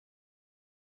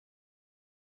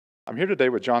I'm here today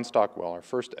with John Stockwell, our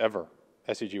first ever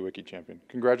SEG Wiki champion.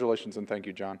 Congratulations and thank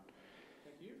you, John.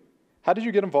 Thank you. How did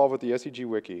you get involved with the SEG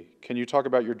Wiki? Can you talk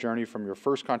about your journey from your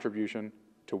first contribution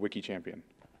to Wiki champion?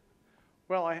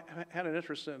 Well, I had an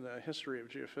interest in the history of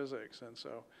geophysics, and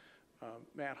so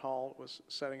Matt Hall was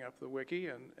setting up the wiki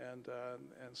and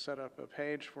set up a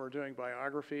page for doing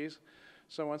biographies.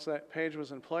 So once that page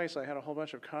was in place, I had a whole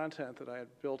bunch of content that I had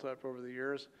built up over the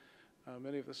years.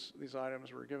 Many of these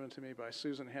items were given to me by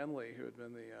Susan Henley, who had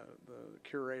been the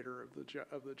curator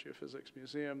of the Geophysics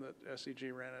Museum that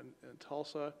SEG ran in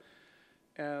Tulsa.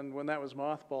 And when that was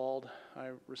mothballed, I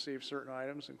received certain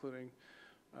items, including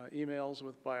emails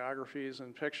with biographies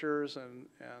and pictures and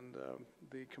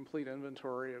the complete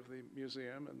inventory of the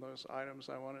museum. And those items,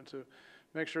 I wanted to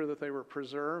make sure that they were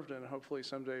preserved and hopefully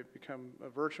someday become a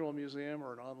virtual museum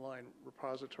or an online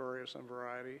repository of some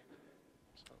variety.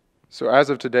 So as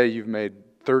of today, you've made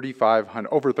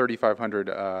over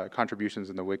 3,500 contributions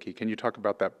in the wiki. Can you talk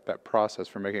about that process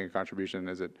for making a contribution?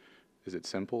 Is it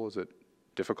simple? Is it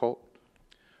difficult?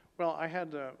 Well, I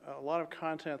had a lot of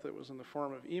content that was in the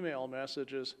form of email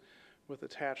messages with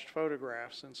attached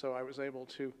photographs, and so I was able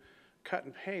to cut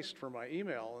and paste for my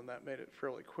email, and that made it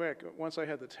fairly quick. Once I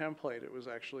had the template, it was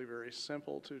actually very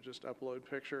simple to just upload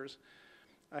pictures.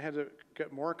 I had to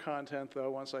get more content, though,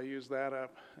 once I used that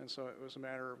up, and so it was a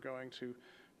matter of going to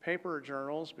paper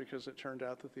journals because it turned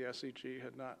out that the SEG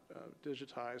had not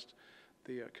digitized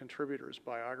the contributors'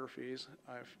 biographies.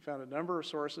 I've found a number of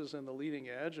sources in the Leading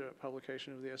Edge, a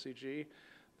publication of the SEG.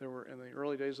 There were, in the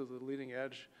early days of the Leading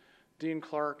Edge, Dean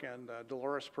Clark and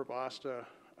Dolores Probasta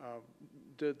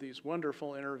did these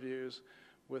wonderful interviews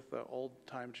with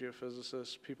old-time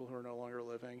geophysicists, people who are no longer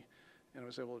living, and I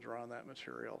was able to draw on that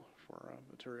material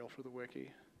for the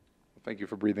wiki. Thank you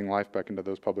for breathing life back into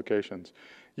those publications.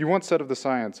 You once said of the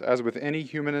science, as with any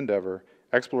human endeavor,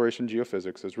 exploration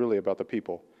geophysics is really about the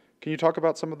people. Can you talk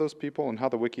about some of those people and how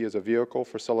the wiki is a vehicle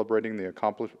for celebrating the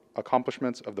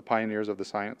accomplishments of the pioneers of the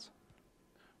science?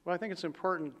 Well, I think it's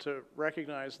important to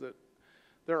recognize that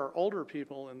there are older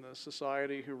people in the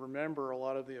society who remember a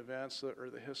lot of the events that are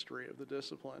the history of the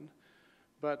discipline.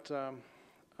 But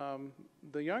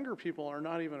the younger people are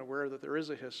not even aware that there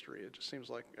is a history. It just seems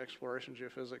like exploration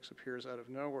geophysics appears out of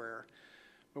nowhere.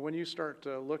 But when you start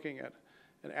looking at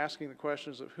and asking the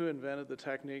questions of who invented the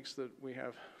techniques that we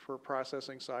have for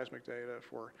processing seismic data,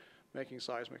 for making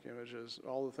seismic images,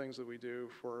 all the things that we do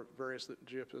for various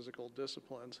geophysical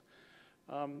disciplines,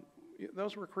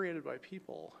 those were created by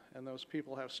people, and those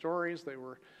people have stories. They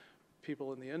were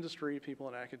people in the industry, people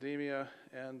in academia,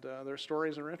 and their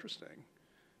stories are interesting.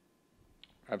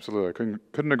 Absolutely,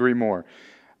 couldn't agree more.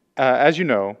 As you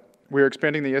know, we're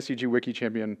expanding the SEG Wiki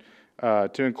Champion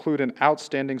to include an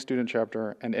outstanding student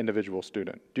chapter and individual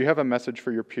student. Do you have a message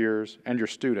for your peers and your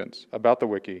students about the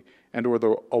wiki and or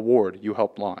the award you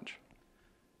helped launch?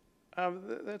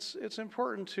 It's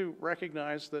important to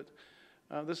recognize that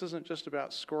this isn't just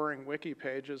about scoring wiki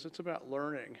pages, it's about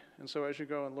learning. And so as you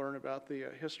go and learn about the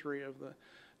history of the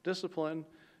discipline,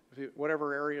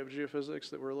 whatever area of geophysics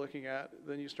that we're looking at,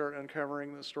 then you start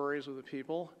uncovering the stories of the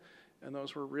people. And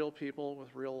those were real people with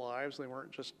real lives. They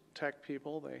weren't just tech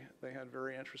people. They had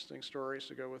very interesting stories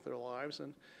to go with their lives.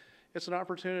 And it's an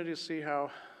opportunity to see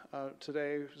how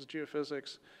today's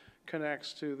geophysics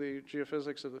connects to the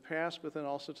geophysics of the past, but then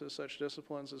also to such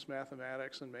disciplines as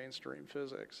mathematics and mainstream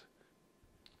physics.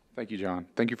 Thank you, John.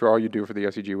 Thank you for all you do for the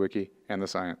SEG Wiki and the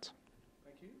science.